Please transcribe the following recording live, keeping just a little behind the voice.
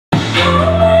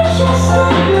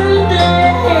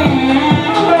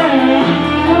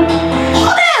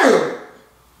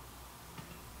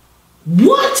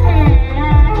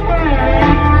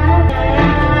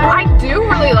I do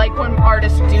really like when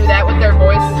artists do that with their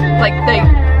voice. Like they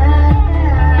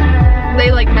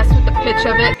like mess with the pitch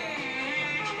of it.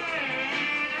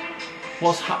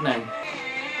 What's happening?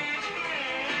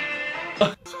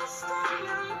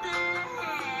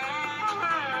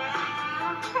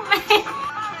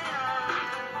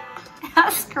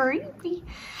 That's creepy.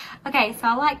 Okay, so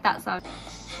I like that song.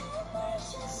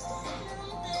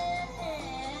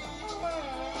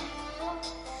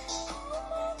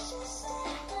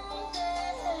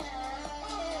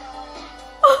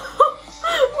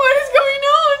 What is going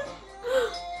on?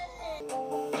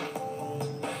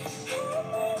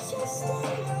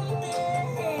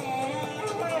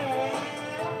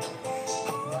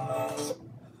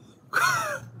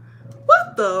 What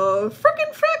the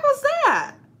frickin' frack was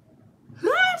that?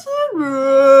 Let it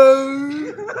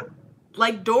run.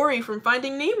 Like Dory from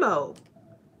Finding Nemo.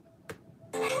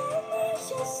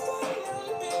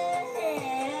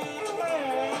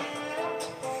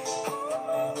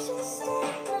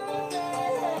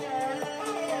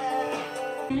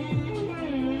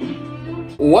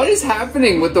 What is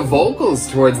happening with the vocals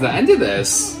towards the end of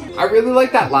this? I really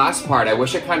like that last part. I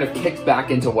wish it kind of kicked back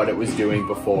into what it was doing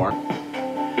before.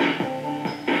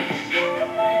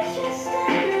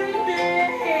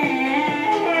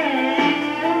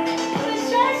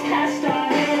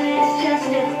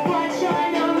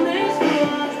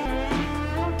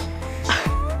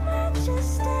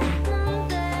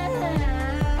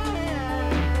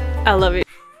 I love it.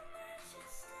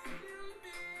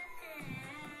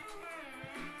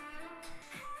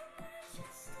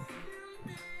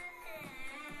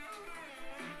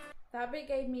 That bit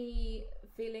gave me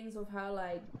feelings of her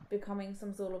like becoming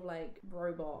some sort of like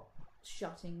robot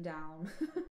shutting down.